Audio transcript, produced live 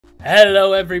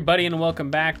Hello everybody and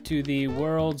welcome back to the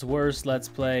world's worst Let's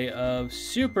Play of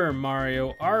Super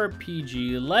Mario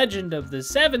RPG Legend of the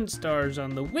Seven Stars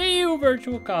on the Wii U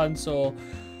Virtual Console.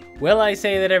 Will I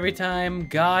say that every time?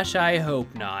 Gosh, I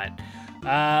hope not.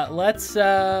 Let's,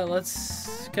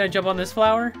 can I jump on this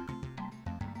flower?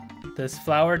 This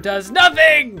flower does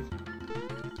nothing!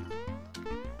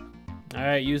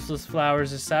 Alright, useless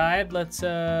flowers aside, let's,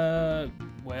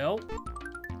 well...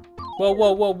 Whoa,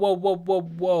 whoa, whoa, whoa, whoa, whoa,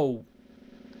 whoa.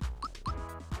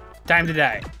 Time to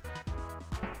die.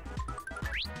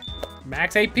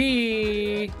 Max AP.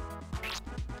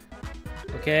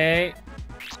 Okay.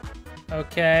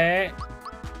 Okay.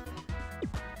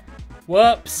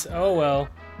 Whoops. Oh, well.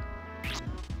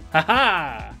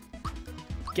 Haha.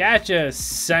 Gotcha,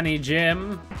 Sonny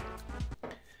Jim.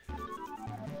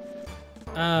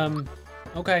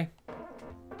 Okay.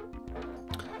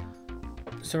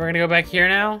 So we're gonna go back here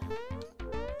now?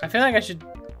 I feel like I should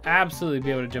absolutely be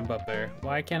able to jump up there.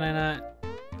 Why can't I not?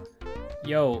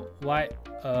 Yo, why?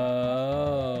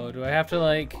 Oh, do I have to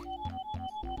like...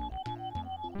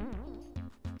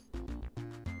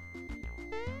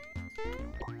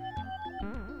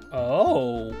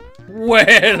 Oh,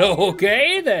 well,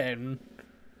 okay then.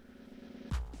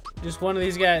 Just one of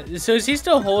these guys. So is he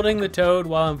still holding the toad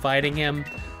while I'm fighting him?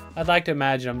 I'd like to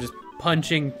imagine I'm just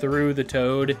punching through the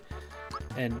toad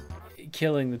and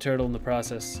killing the turtle in the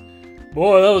process.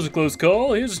 Boy, that was a close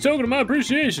call. Here's a token of my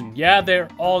appreciation. Yeah, they're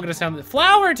all gonna sound...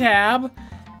 Flower tab?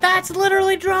 That's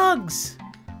literally drugs.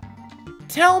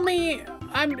 Tell me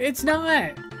it's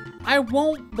not. I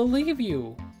won't believe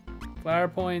you. Flower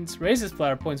points, raises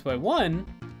flower points by 1.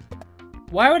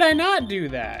 Why would I not do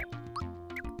that?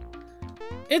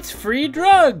 It's free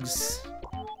drugs.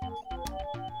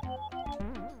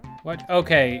 What?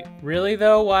 Okay, really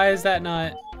though? Why is that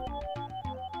not...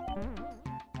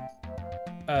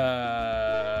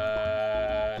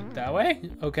 that way?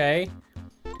 Okay.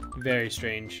 Very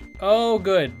strange. Oh,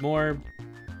 good. More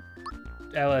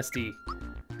LSD.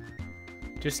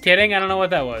 Just kidding. I don't know what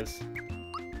that was.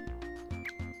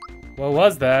 What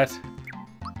was that?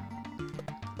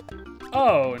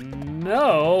 Oh,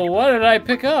 no. What did I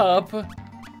pick up?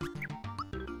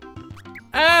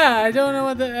 Ah, I don't know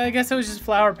what I guess it was just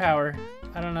flower power.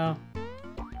 I don't know.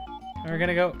 We're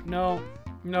gonna go. No.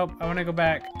 Nope. I want to go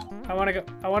back. I want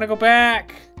to go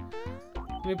back.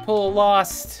 Let me pull a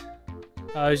lost.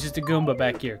 Oh, it's just a Goomba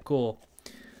back here. Cool.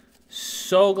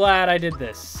 So glad I did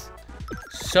this.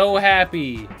 So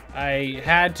happy. I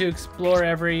had to explore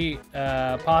every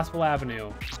possible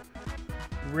avenue.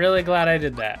 Really glad I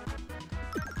did that.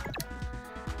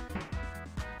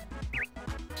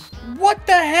 What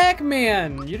the heck,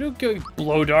 man? You don't go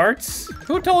blow darts.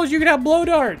 Who told you could have blow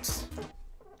darts?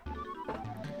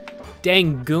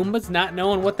 Dang Goombas not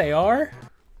knowing what they are?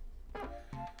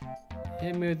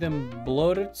 Hit me with them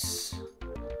blow darts.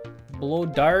 Blow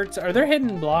darts. Are there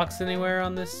hidden blocks anywhere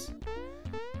on this?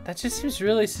 That just seems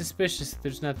really suspicious if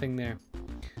there's nothing there.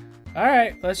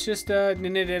 Alright, let's just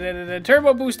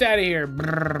turbo boost out of here.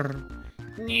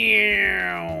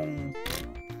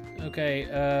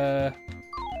 Okay,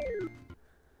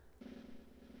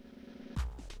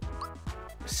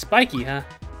 spiky, huh?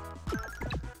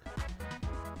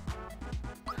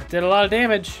 That did a lot of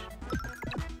damage.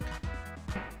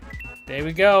 There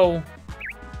we go.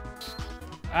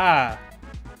 Ah.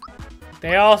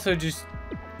 They also just...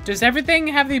 Does everything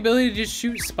have the ability to just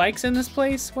shoot spikes in this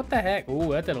place? What the heck?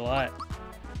 Ooh, that did a lot.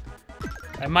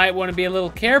 I might want to be a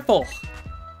little careful.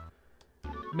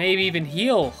 Maybe even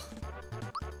heal.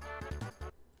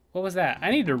 What was that?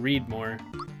 I need to read more.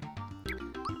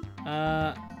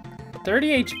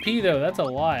 30 HP though, that's a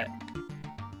lot.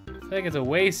 I feel like it's a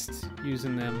waste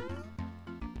using them.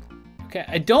 Okay,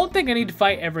 I don't think I need to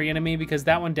fight every enemy because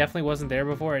that one definitely wasn't there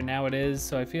before and now it is.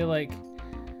 So I feel like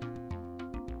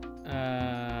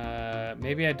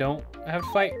maybe I don't have to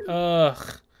fight.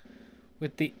 Ugh,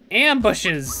 with the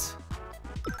ambushes.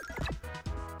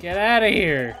 Get out of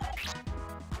here.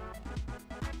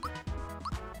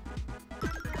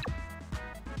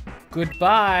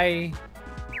 Goodbye.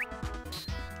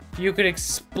 If you could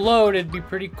explode, it'd be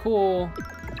pretty cool.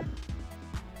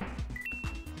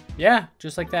 Yeah,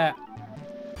 just like that.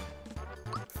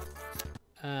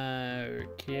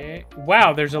 Okay.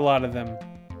 Wow, there's a lot of them.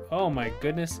 Oh my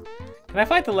goodness. Can I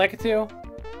fight the Lekatu?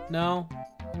 No?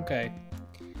 Okay.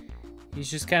 He's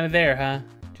just kind of there, huh?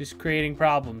 Just creating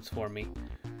problems for me.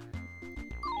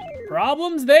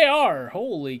 Problems they are!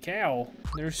 Holy cow.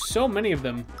 There's so many of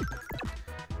them.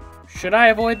 Should I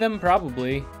avoid them?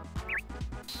 Probably.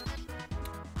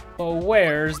 But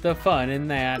where's the fun in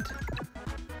that?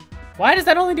 Why does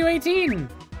that only do 18?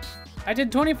 I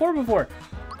did 24 before.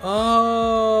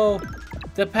 Oh,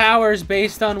 the power's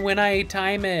based on when I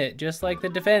time it, just like the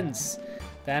defense.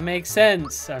 That makes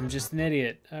sense. I'm just an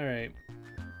idiot. All right.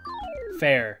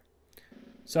 Fair.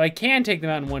 So I can take them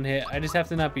out in one hit. I just have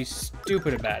to not be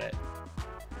stupid about it.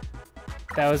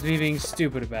 That was me being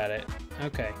stupid about it.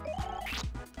 Okay.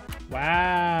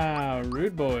 Wow,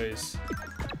 rude boys.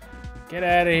 Get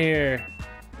out of here.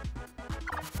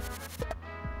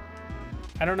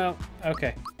 I don't know.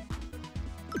 Okay.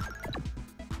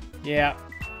 Yeah.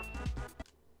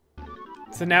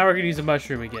 So now we're gonna use a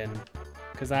mushroom again.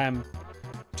 Because I'm...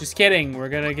 Just kidding. We're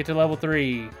gonna get to level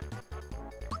 3.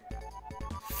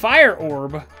 Fire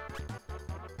orb?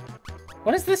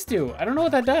 What does this do? I don't know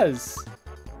what that does.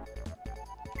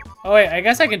 Oh wait, I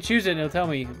guess I can choose it and it'll tell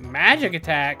me. Magic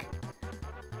attack?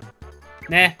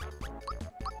 Nah.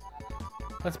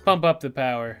 Let's pump up the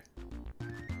power.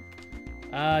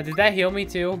 Did that heal me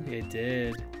too? It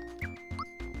did.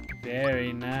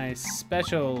 Very nice.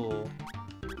 Special.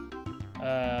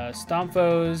 Stomp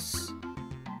foes.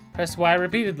 Press Y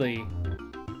repeatedly.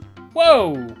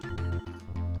 Whoa!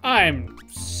 I'm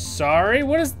sorry?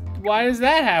 Why does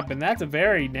that happen? That's a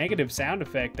very negative sound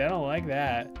effect. I don't like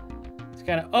that. It's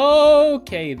kind of,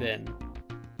 okay then.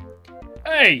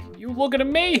 Hey, you looking at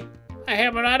me?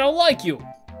 I don't like you.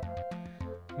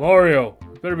 Mario,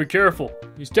 you better be careful.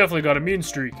 He's definitely got a mean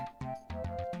streak.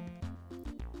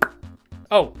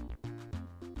 Oh.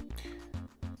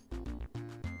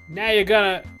 Now you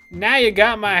got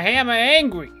my hammer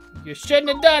angry. You shouldn't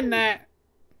have done that.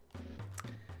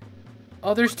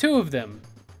 Oh, there's 2 of them.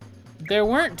 There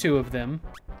weren't 2 of them.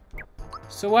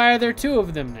 So why are there 2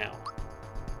 of them now?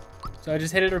 So I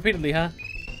just hit it repeatedly, huh?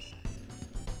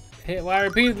 Hit Y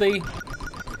repeatedly.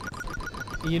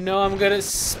 You know I'm good at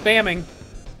spamming.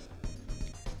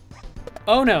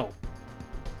 Oh no.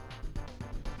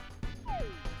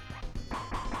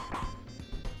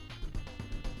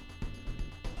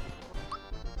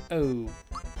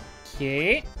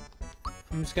 Okay.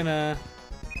 I'm just gonna...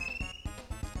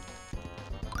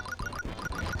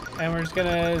 And we're just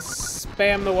gonna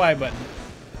spam the Y button.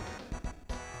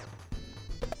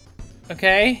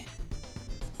 Okay.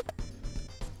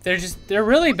 They're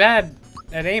really bad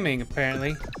at aiming,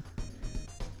 apparently.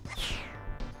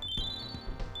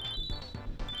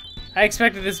 I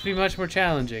expected this to be much more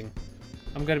challenging.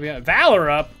 I'm gonna be on Valor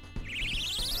up.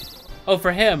 Oh,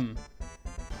 for him.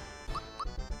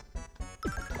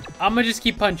 I'm gonna just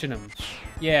keep punching him.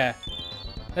 Yeah,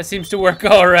 that seems to work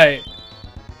all right.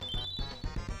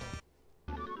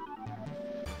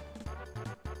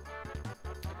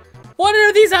 What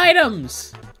are these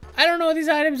items? I don't know what these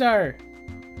items are.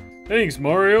 Thanks,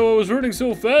 Mario. I was running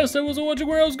so fast I wasn't watching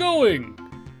where I was going.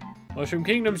 Mushroom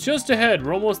Kingdom's just ahead.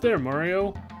 We're almost there,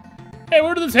 Mario. Hey,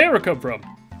 where did this hammer come from?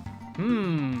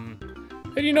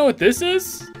 Hey, do you know what this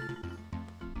is?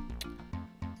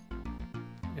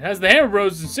 It has the Hammer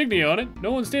Bros insignia on it.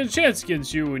 No one stands a chance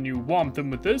against you when you whomp them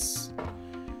with this.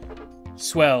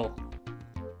 Swell.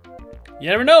 You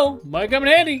never know. Might come in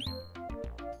handy.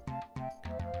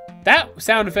 That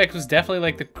sound effect was definitely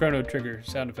like the Chrono Trigger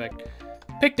sound effect.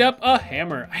 Picked up a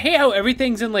hammer. I hate how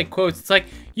everything's in like quotes. It's like,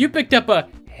 you picked up a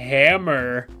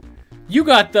hammer. You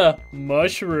got the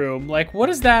mushroom. Like,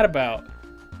 what is that about?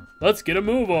 Let's get a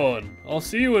move on. I'll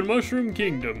see you in Mushroom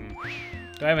Kingdom.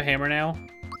 Do I have a hammer now?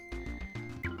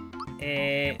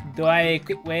 Wait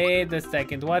a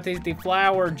second. What is the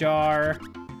flower jar?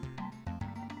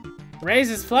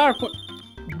 Raises flower pot.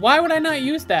 Why would I not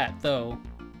use that though?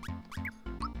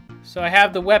 So I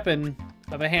have the weapon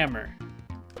of a hammer.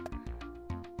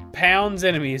 Pounds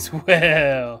enemies.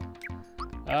 Well,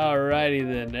 alrighty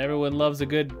then. Everyone loves a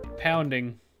good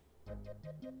pounding.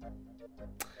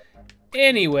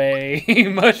 Anyway,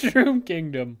 Mushroom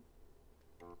Kingdom.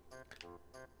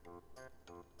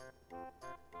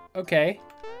 Okay.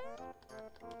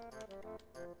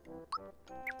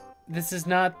 This is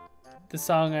not the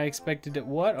song I expected it.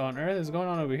 What on earth is going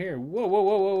on over here? Whoa, whoa,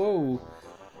 whoa, whoa, whoa.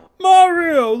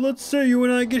 Mario, let's say you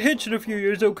and I get hitched in a few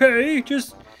years, okay?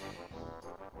 Just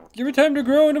give me time to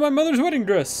grow into my mother's wedding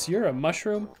dress. You're a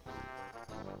mushroom.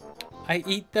 I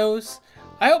eat those.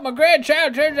 I hope my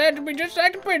grandchild turns out to be just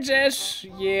like the princess.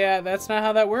 Yeah, that's not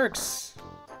how that works.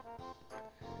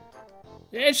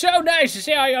 It's so nice to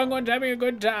see our young ones having a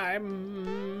good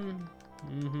time.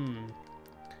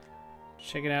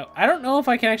 Check it out. I don't know if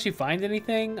I can actually find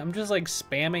anything. I'm just like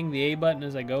spamming the A button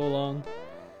as I go along.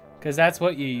 Because that's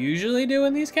what you usually do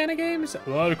in these kind of games. A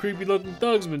lot of creepy looking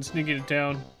thugs have been sneaking into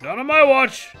town. Not on my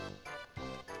watch.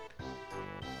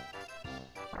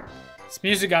 This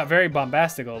music got very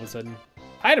bombastic all of a sudden.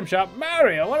 Item shop.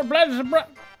 Mario, what a pleasant surprise.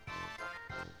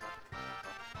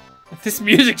 This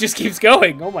music just keeps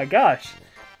going. Oh my gosh.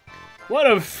 One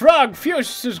of Frog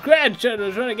Fuchs's grandchildren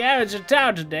is running errands in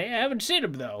town today. I haven't seen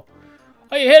him though.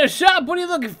 Oh, you hit a shop? What are you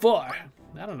looking for?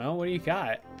 I don't know. What do you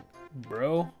got,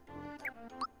 bro?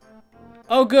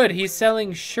 Oh, good. He's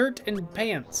selling shirt and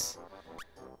pants.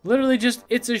 Literally just,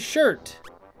 it's a shirt.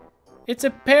 It's a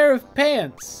pair of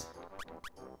pants.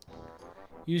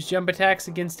 Use jump attacks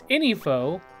against any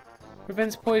foe.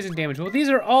 Prevents poison damage. Well, these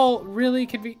are all really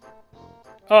convenient.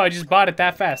 Oh, I just bought it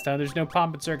that fast, huh? There's no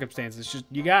pomp and circumstance. It's just,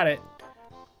 you got it.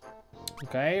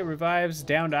 Okay, revives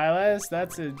downed eyelash.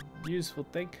 That's a useful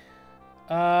thing.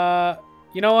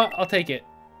 You know what? I'll take it.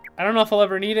 I don't know if I'll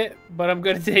ever need it, but I'm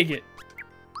gonna take it.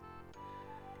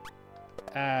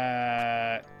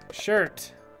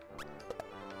 Shirt.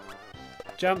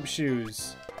 Jump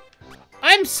shoes.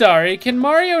 I'm sorry, can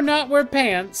Mario not wear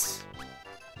pants?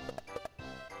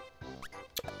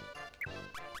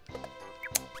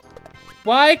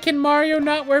 Why can Mario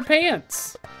not wear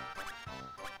pants?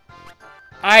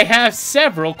 I have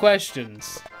several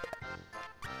questions.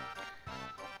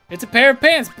 It's a pair of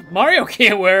pants, but Mario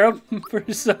can't wear them for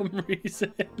some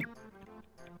reason.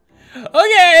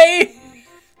 Okay!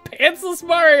 Pantsless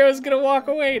Mario is gonna walk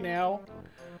away now.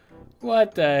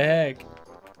 What the heck?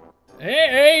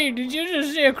 Hey, did you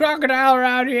just see a crocodile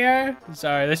around here?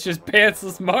 Sorry, that's just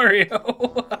Pantsless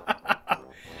Mario.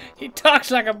 He talks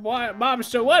like a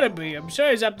mobster wannabe. I'm sure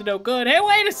he's up to no good. Hey,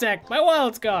 wait a sec. My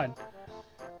wallet's gone.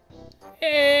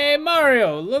 Hey,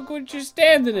 Mario, look what you're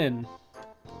standing in.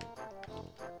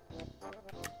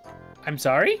 I'm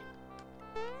sorry?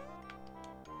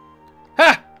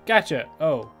 Ha! Gotcha.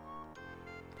 Oh.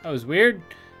 That was weird.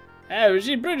 Hey,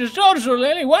 she's pretty social,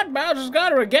 Lily. What? Mouse has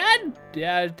got her again?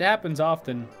 Yeah, it happens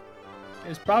often.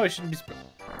 This probably shouldn't be...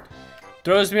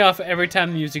 Throws me off every time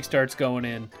the music starts going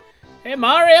in. Hey,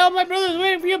 Mario, my brother's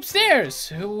waiting for you upstairs.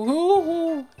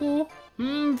 Who?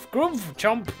 Groove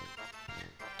chump.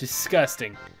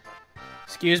 Disgusting.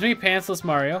 Excuse me, Pantsless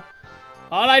Mario.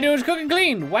 All I do is cook and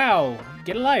clean. Wow,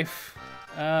 get a life.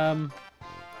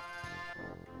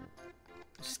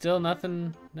 Still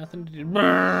nothing to do.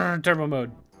 Brrr, turbo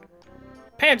mode.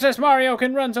 Pantsless Mario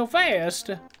can run so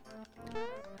fast.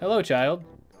 Hello, child.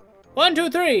 1, 2,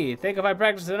 3. Think if I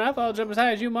practice enough, I'll jump as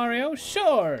high as you, Mario?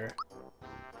 Sure.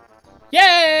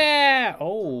 Yeah!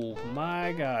 Oh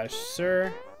my gosh,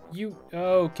 sir. You,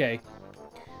 okay.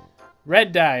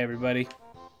 Red die, everybody.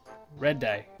 Red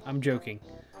die. I'm joking.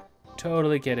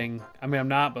 Totally kidding. I mean, I'm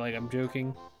not, but like, I'm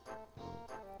joking.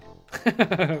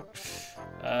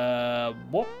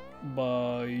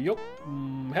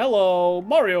 Hello,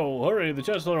 Mario. Hurry, the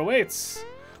Chancellor awaits.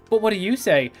 But what do you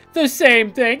say? The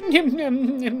same thing.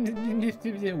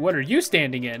 What are you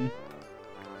standing in?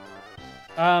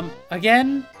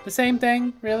 Again, the same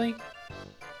thing, really?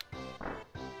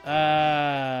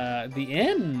 The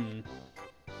inn.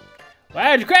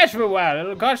 Why'd you crash for a while?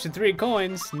 It'll cost you 3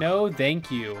 coins. No,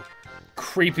 thank you.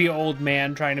 Creepy old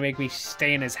man trying to make me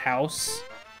stay in his house.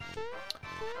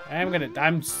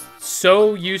 I'm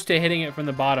so used to hitting it from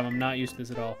the bottom. I'm not used to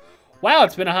this at all. Wow,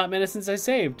 it's been a hot minute since I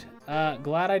saved.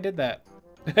 Glad I did that.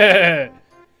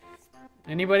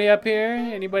 Anybody up here?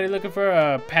 Anybody looking for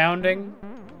a pounding?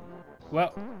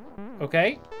 Well,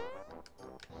 okay.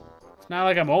 It's not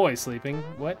like I'm always sleeping.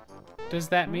 What does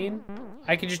that mean?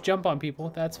 I can just jump on people.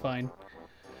 That's fine.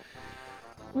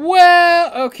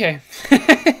 Well, okay.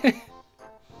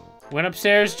 Went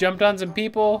upstairs, jumped on some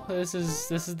people. This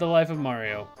is the life of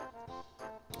Mario.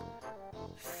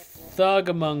 Thug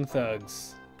among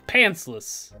thugs.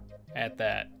 Pantsless at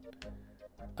that.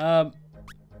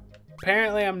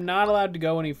 Apparently I'm not allowed to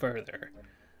go any further.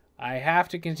 I have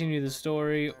to continue the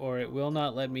story or it will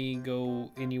not let me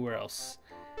go anywhere else.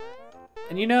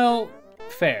 And you know,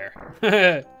 fair.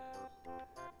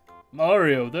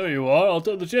 Mario, there you are. I'll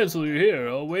tell the Chancellor you're here.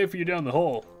 I'll wait for you down the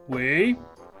hall. Wait.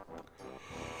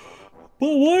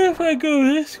 But what if I go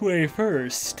this way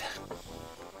first?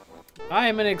 I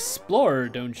am an explorer,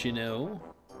 don't you know?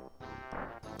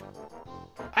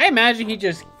 I imagine he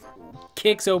just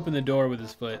kicks open the door with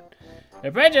his foot.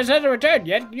 The princess hasn't returned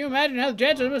yet. Can you imagine how the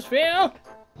Chancellor must feel?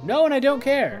 No, and I don't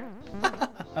care.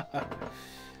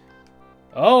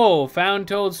 Oh, found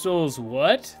toadstools.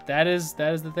 What? That is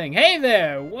the thing. Hey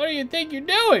there! What do you think you're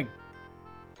doing?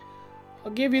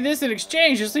 I'll give you this in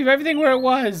exchange. Just leave everything where it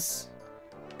was.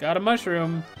 Got a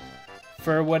mushroom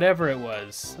for whatever it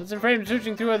was. What's afraid of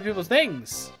searching through other people's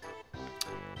things?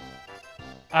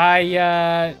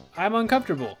 I'm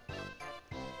uncomfortable.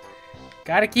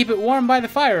 Gotta keep it warm by the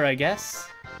fire, I guess.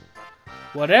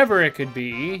 Whatever it could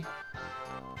be.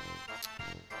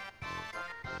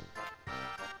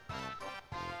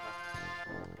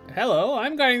 Hello,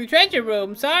 I'm guarding the treasure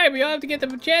room. Sorry, but you'll have to get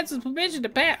the chance's permission to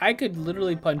pass. I could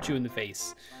literally punch you in the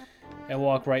face and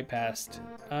walk right past.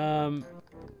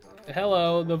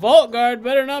 Hello, the vault guard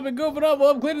better not be goofing up while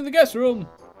I'm cleaning the guest room.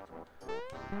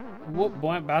 Whoop,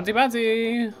 bouncy,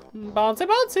 bouncy. Bouncy,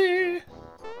 bouncy.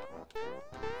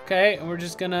 Okay, we're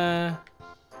just gonna...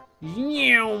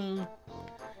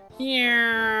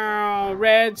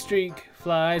 Red streak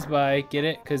flies by. Get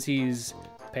it? Because he's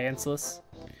pantsless.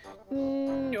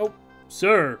 Nope.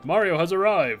 Sir, Mario has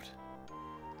arrived.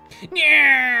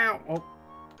 Oh.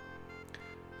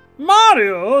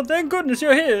 Mario, thank goodness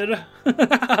you're here.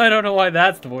 I don't know why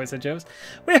that's the voice I chose.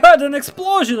 We heard an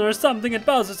explosion or something at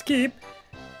Bowser's Keep.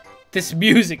 This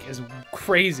music is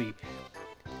crazy.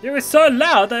 It was so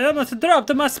loud I almost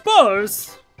dropped my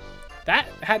spores.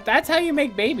 That's how you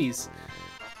make babies.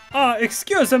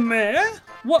 Excuse me?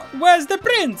 Where's the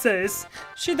princess?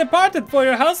 She departed for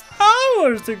your house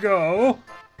hours ago.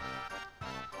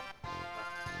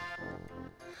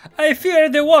 I fear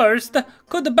the worst.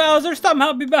 Could Bowser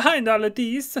somehow be behind all of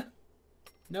these?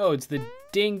 No, it's the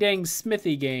Ding Dang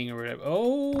Smithy gang or whatever.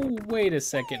 Oh, wait a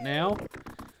second now.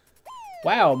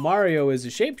 Wow, Mario is a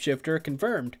shapeshifter,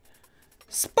 confirmed.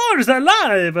 Spores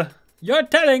alive! You're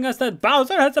telling us that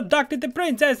Bowser has abducted the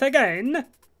princess again?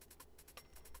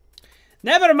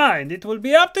 Never mind, it will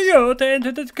be up to you to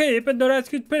enter the keep and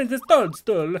rescue Princess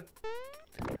Toadstool.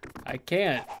 I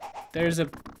can't.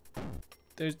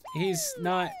 He's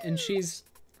not, and she's...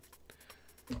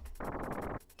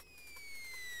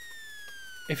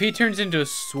 If he turns into a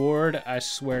sword, I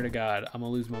swear to God, I'm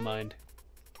gonna lose my mind.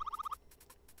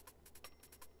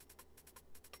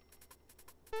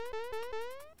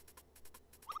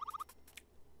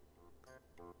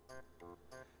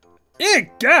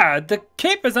 Egad, the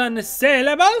cape is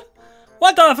unassailable?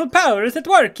 What awful power is at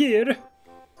work here?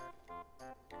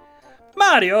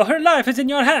 Mario, her life is in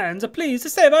your hands.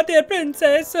 Please save our dear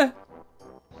princess.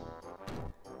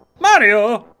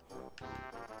 Mario!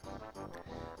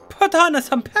 Put on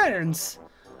some pants.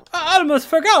 I almost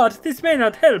forgot. This may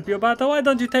not help you, but why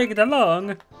don't you take it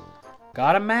along?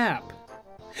 Got a map.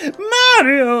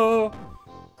 Mario!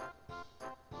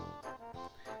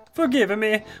 Forgive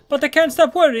me, but I can't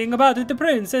stop worrying about the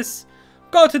princess.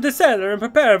 Go to the cellar and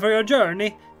prepare for your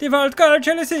journey. The vault guard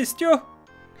shall assist you.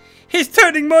 He's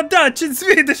turning more Dutch and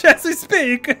Swedish as we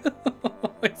speak.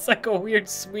 It's like a weird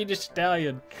Swedish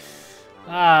Italian.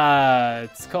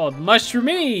 It's called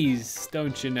Mushroomies,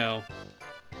 don't you know?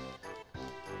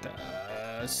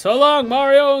 So long,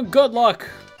 Mario, and good luck.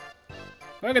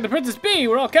 Where can the princess be?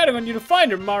 We're all counting on you to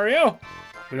find her, Mario.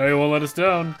 We know you won't let us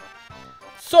down.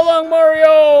 So long,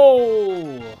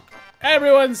 Mario!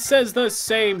 Everyone says the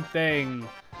same thing.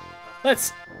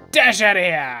 Let's dash out of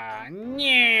here.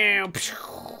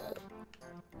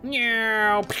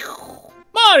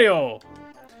 Mario!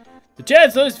 The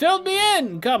Chancellor's filled me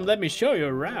in. Come, let me show you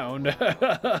around.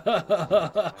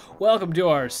 Welcome to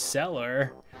our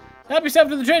cellar. Help yourself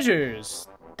to the treasures.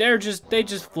 They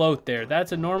just float there.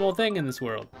 That's a normal thing in this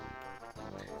world.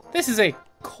 This is a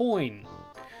coin.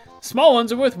 Small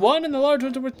ones are worth 1 and the large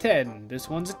ones are worth 10. This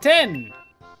one's a 10.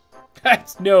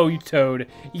 No, you Toad.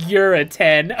 You're a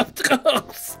 10.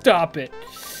 Stop it.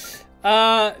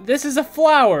 This is a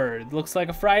flower. It looks like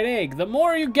a fried egg. The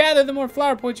more you gather, the more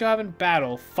flower points you'll have in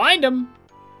battle. Find them.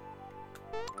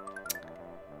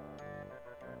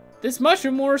 This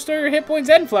mushroom will restore your hit points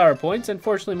and flower points.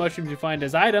 Unfortunately, mushrooms you find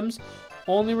as items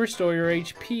only restore your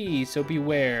HP, so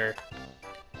beware.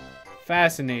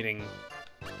 Fascinating.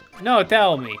 No,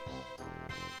 tell me.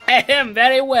 Ahem,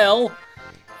 very well.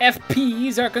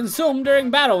 FPs are consumed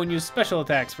during battle when you use special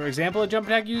attacks. For example, a jump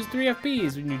attack uses 3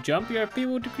 FPs. When you jump, your FP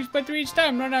will decrease by 3 each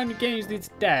time. Run out and you can't use these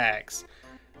attacks.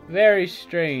 Very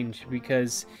strange,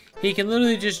 because he can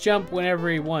literally just jump whenever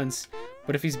he wants,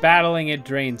 but if he's battling, it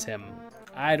drains him.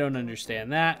 I don't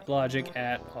understand that logic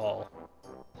at all.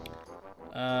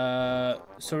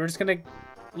 So we're just gonna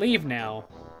leave now,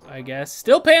 I guess.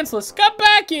 Still pantsless. Come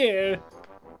back here!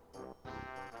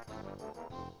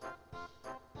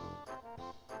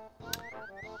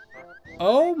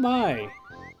 Oh my.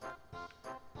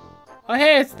 Oh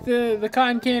hey, it's the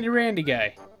Cotton Candy Randy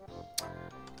guy.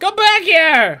 Come back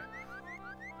here!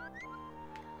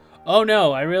 Oh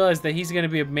no, I realized that he's gonna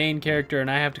be a main character and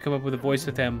I have to come up with a voice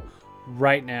with him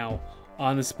right now,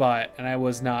 on the spot, and I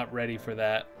was not ready for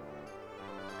that.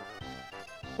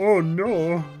 Oh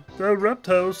no, that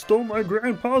reptile stole my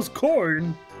grandpa's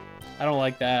coin. I don't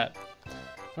like that.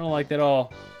 I don't like that at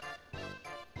all.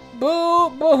 Boo,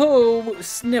 boo,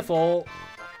 sniffle.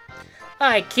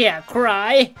 I can't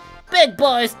cry. Big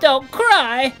boys don't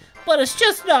cry, but it's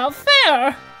just not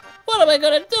fair. What am I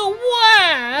gonna do?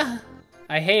 Why?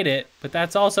 I hate it, but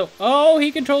that's also... Oh,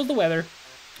 he controls the weather.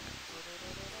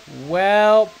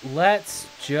 Well, let's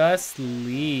just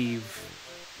leave.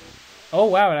 Oh,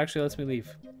 wow, it actually lets me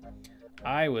leave.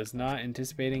 I was not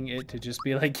anticipating it to just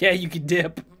be like, yeah, you can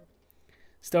dip.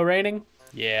 Still raining?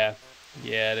 Yeah.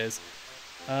 Yeah, it is.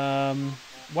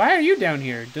 Why are you down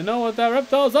here? Don't know what that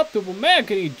reptile's up to, but man,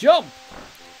 can he jump?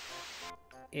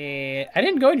 I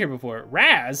didn't go in here before.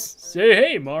 Raz? Say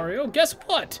hey, Mario. Guess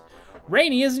what?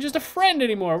 Rainy isn't just a friend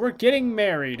anymore. We're getting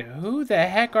married. Who the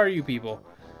heck are you people?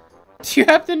 Do you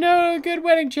happen to know a good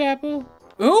wedding chapel?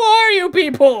 Who are you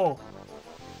people?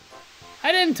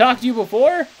 I didn't talk to you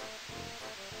before.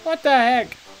 What the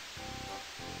heck?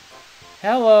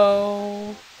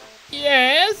 Hello.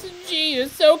 Yes? Gee, you're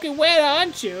soaking wet,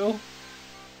 aren't you?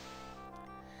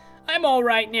 I'm all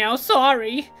right now,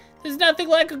 sorry. There's nothing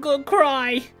like a good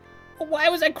cry. Why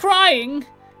was I crying?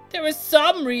 There was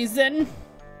some reason.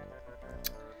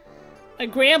 My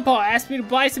grandpa asked me to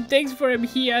buy some things for him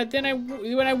here. Then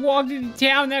when I walked into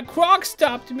town, that croc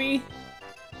stopped me.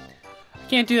 I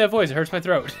can't do that voice, it hurts my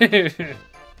throat. Let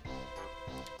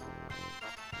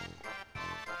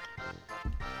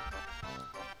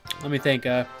me think,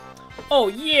 oh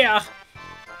yeah.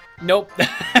 Nope,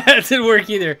 that didn't work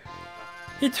either.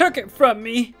 He took it from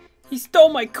me. He stole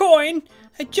my coin.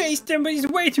 I chased him, but he's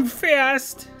way too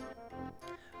fast.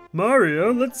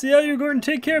 Mario, let's see how you're going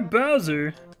to take care of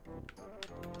Bowser.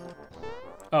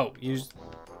 Oh, you just...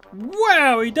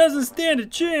 Wow, he doesn't stand a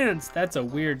chance. That's a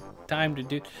weird time to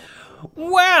do...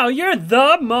 Wow, you're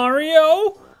the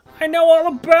Mario? I know all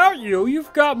about you.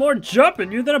 You've got more jump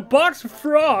in you than a box of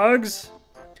frogs.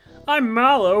 I'm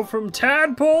Mallow from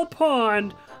Tadpole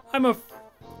Pond. I'm a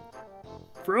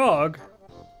frog.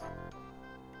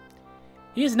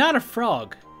 He is not a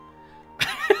frog.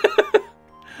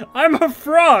 I'm a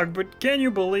frog, but can you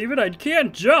believe it? I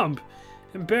can't jump.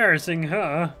 Embarrassing,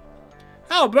 huh?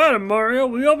 How about it, Mario?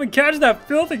 Will you help me catch that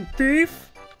filthy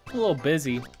thief? A little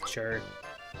busy, sure.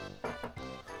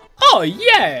 Oh,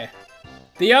 yeah!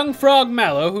 The young frog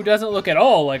Mallow, who doesn't look at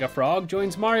all like a frog,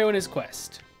 joins Mario in his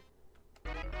quest.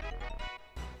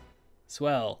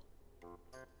 Swell.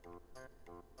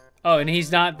 Oh, and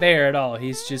he's not there at all.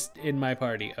 He's just in my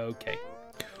party. Okay.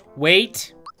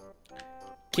 Wait.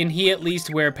 Can he at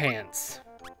least wear pants?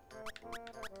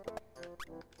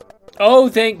 Oh,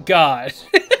 thank God.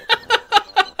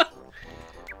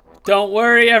 Don't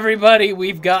worry, everybody.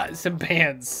 We've got some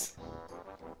pants.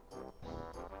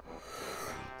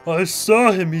 I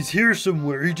saw him. He's here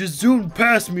somewhere. He just zoomed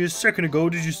past me a second ago.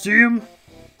 Did you see him?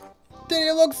 Did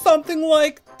he look something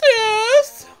like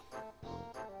this?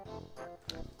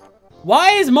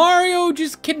 Why is Mario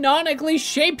just canonically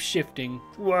shape-shifting?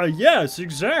 Why, yes,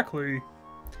 exactly.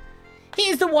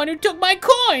 He's the one who took my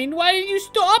coin. Why didn't you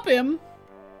stop him?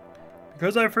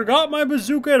 Because I forgot my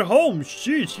bazooka at home.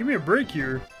 Sheesh, give me a break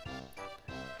here.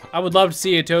 I would love to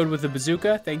see a Toad with a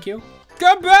bazooka. Thank you.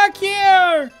 Come back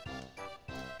here!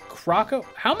 Croco?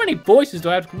 How many voices do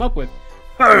I have to come up with?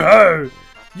 Ho ho!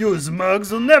 You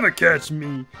mugs will never catch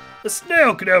me. A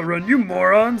snail could outrun you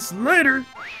morons. Later.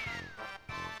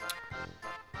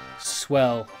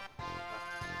 Swell.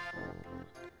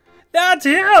 That's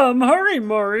him! Hurry,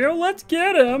 Mario, let's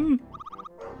get him!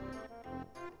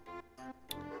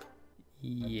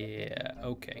 Yeah,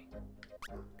 okay.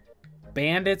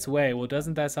 Bandit's Way. Well,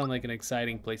 doesn't that sound like an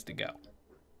exciting place to go?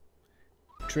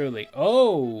 Truly.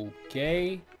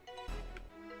 Okay.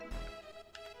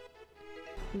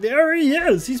 There he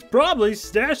is! He's probably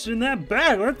stashed in that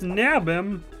bag. Let's nab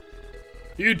him.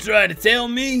 You trying to tell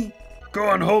me? Go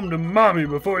on home to mommy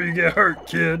before you get hurt,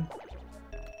 kid.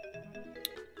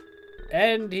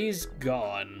 And he's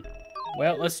gone.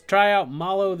 Well, let's try out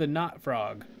Mallow the Not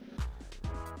Frog.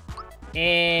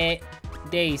 There's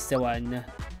the one.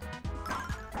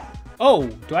 Oh,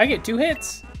 do I get 2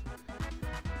 hits?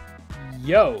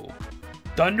 Yo.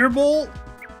 Thunderbolt?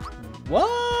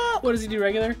 What? What does he do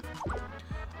regular?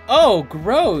 Oh,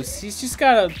 gross. He's just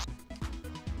got a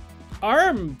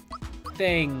arm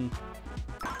thing.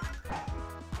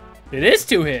 It is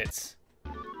 2 hits.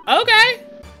 Okay.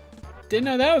 Didn't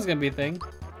know that was gonna be a thing.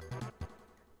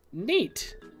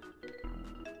 Neat.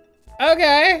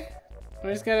 Okay.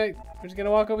 We're just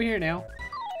gonna walk over here now.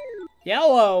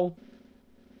 Yellow.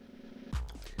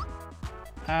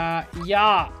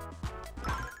 Yeah.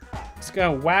 Just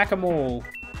gonna whack-a-mole.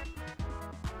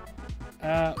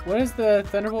 What does the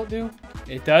Thunderbolt do?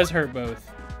 It does hurt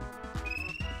both.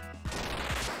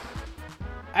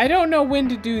 I don't know when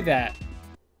to do that.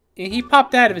 And he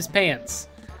popped out of his pants.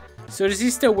 So is he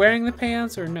still wearing the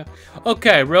pants or no?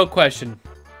 Okay, real question.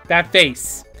 That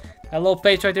face. That little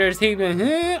face right there, is he going,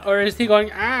 huh? Or is he going,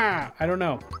 ah? I don't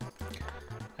know.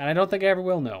 And I don't think I ever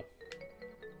will know.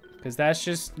 Because that's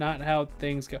just not how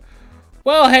things go.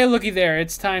 Well, hey, looky there.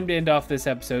 It's time to end off this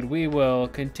episode. We will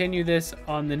continue this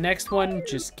on the next one.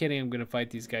 Just kidding. I'm going to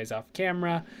fight these guys off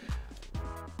camera.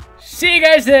 See you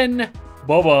guys then.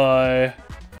 Bye-bye.